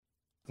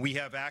We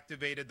have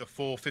activated the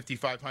full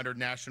 5,500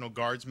 National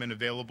Guardsmen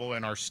available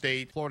in our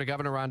state. Florida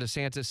Governor Ron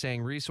DeSantis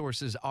saying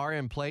resources are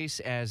in place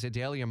as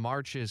Idalia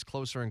marches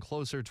closer and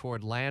closer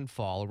toward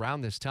landfall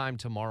around this time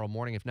tomorrow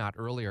morning, if not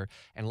earlier,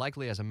 and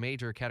likely as a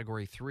major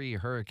Category 3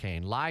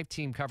 hurricane. Live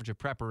team coverage of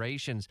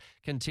preparations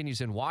continues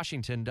in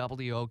Washington.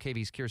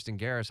 WOKV's Kirstin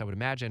Garriss. I would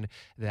imagine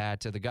that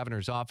the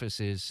governor's office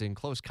is in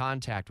close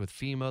contact with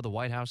FEMA, the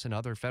White House, and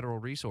other federal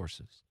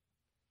resources.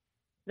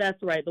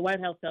 That's right. The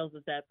White House tells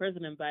us that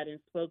President Biden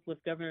spoke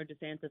with Governor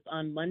DeSantis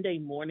on Monday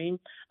morning,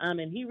 and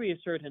he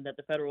reassured him that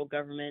the federal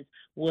government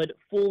would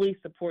fully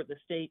support the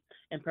state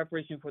in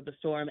preparation for the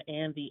storm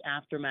and the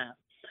aftermath.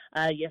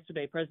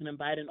 Yesterday, President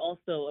Biden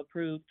also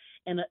approved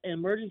an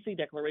emergency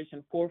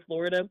declaration for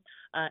Florida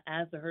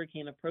as the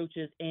hurricane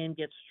approaches and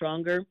gets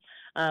stronger.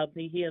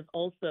 He has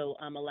also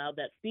allowed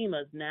that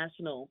FEMA's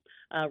National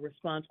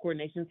Response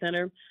Coordination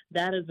Center,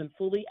 that has been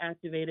fully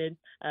activated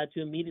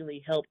to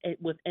immediately help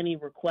with any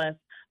requests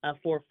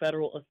for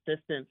federal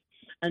assistance.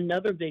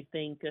 Another big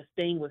thing,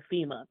 staying with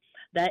FEMA,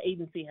 that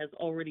agency has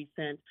already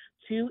sent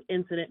 2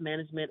 incident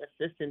management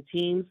assistant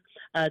teams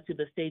to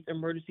the state's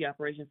Emergency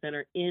Operations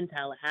Center in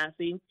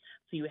Tallahassee.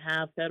 So you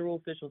have federal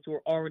officials who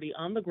are already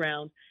on the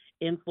ground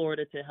in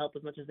Florida to help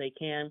as much as they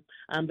can.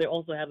 They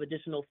also have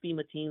additional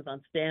FEMA teams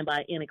on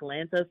standby in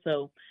Atlanta,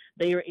 so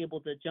they are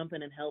able to jump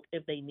in and help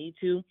if they need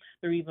to.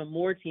 There are even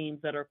more teams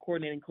that are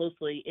coordinating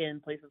closely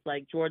in places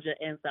like Georgia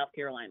and South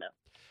Carolina.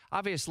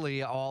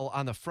 Obviously, all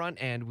on the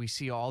front end, we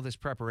see all this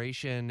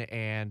preparation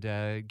and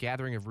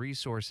gathering of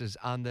resources.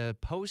 On the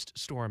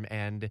post-storm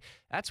end,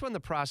 that's when the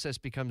process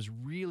becomes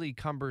really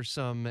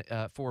cumbersome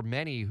for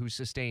many who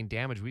sustain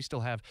damage. We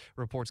still have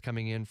reports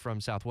coming in from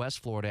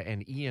Southwest Florida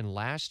and Ian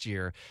last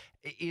year.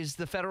 Is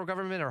the federal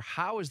government, or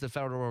how is the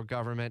federal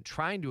government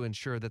trying to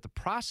ensure that the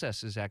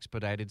process is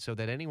expedited so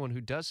that anyone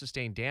who does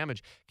sustain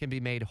damage can be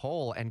made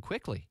whole and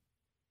quickly?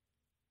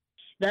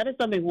 That is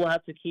something we'll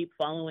have to keep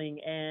following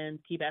and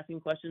keep asking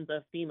questions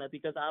of FEMA,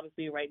 because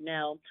obviously right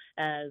now,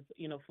 as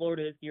you know,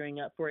 Florida is gearing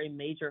up for a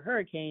major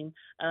hurricane.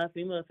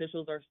 FEMA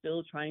officials are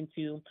still trying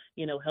to,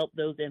 help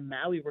those in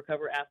Maui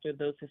recover after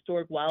those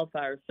historic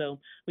wildfires. So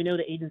we know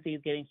the agency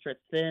is getting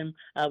stretched thin.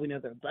 We know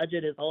their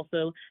budget is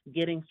also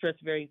getting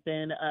stretched very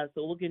thin.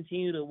 So we'll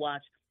continue to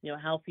watch,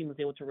 how FEMA is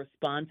able to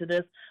respond to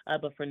this.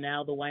 But for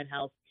now, the White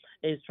House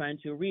is trying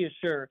to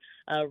reassure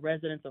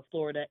residents of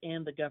Florida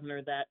and the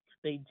governor that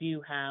they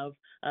do have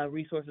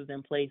resources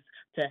in place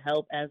to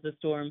help as the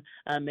storm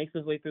makes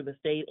its way through the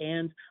state,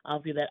 and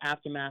obviously that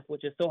aftermath,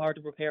 which is so hard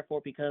to prepare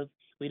for because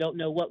we don't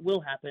know what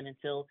will happen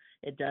until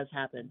it does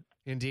happen.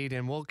 Indeed,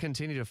 and we'll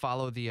continue to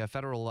follow the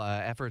federal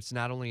efforts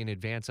not only in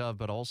advance of,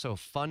 but also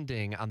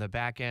funding on the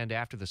back end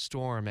after the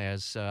storm,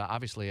 as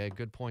obviously a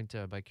good point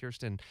by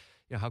Kirstin,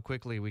 how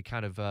quickly we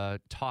kind of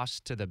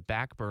toss to the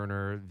back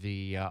burner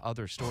the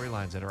other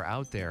storylines that are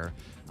out there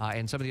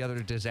and some of the other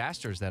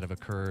disasters that have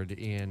occurred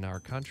in our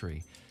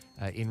country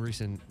in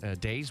recent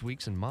days,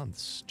 weeks, and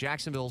months.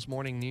 Jacksonville's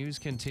morning news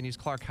continues.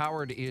 Clark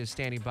Howard is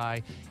standing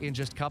by in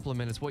just a couple of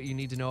minutes. What you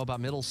need to know about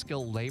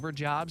middle-skilled labor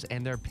jobs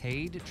and their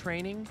paid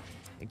training.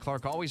 And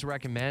Clark always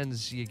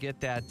recommends you get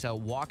that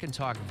walk and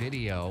talk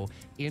video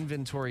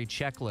inventory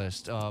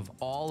checklist of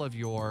all of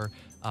your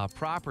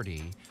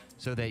property,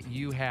 so that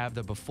you have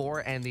the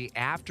before and the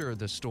after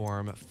the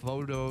storm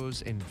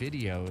photos and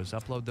videos.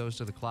 Upload those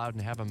to the cloud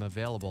and have them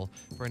available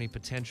for any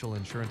potential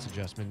insurance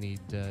adjustment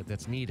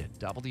that's needed.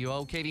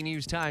 WOKV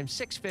News Time,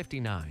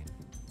 6:59.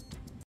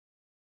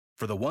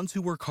 For the ones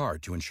who work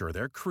hard to ensure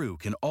their crew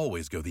can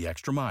always go the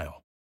extra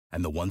mile,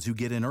 and the ones who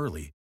get in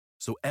early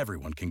so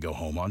everyone can go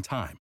home on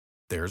time,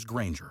 there's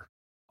Grainger,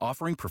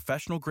 offering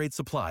professional-grade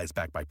supplies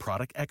backed by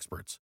product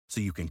experts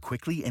so you can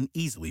quickly and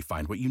easily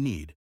find what you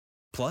need.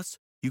 Plus,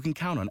 you can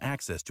count on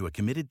access to a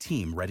committed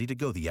team ready to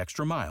go the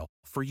extra mile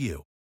for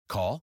you.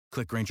 Call,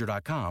 click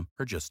Grainger.com,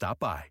 or just stop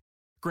by.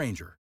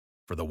 Grainger,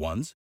 for the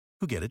ones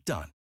who get it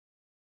done.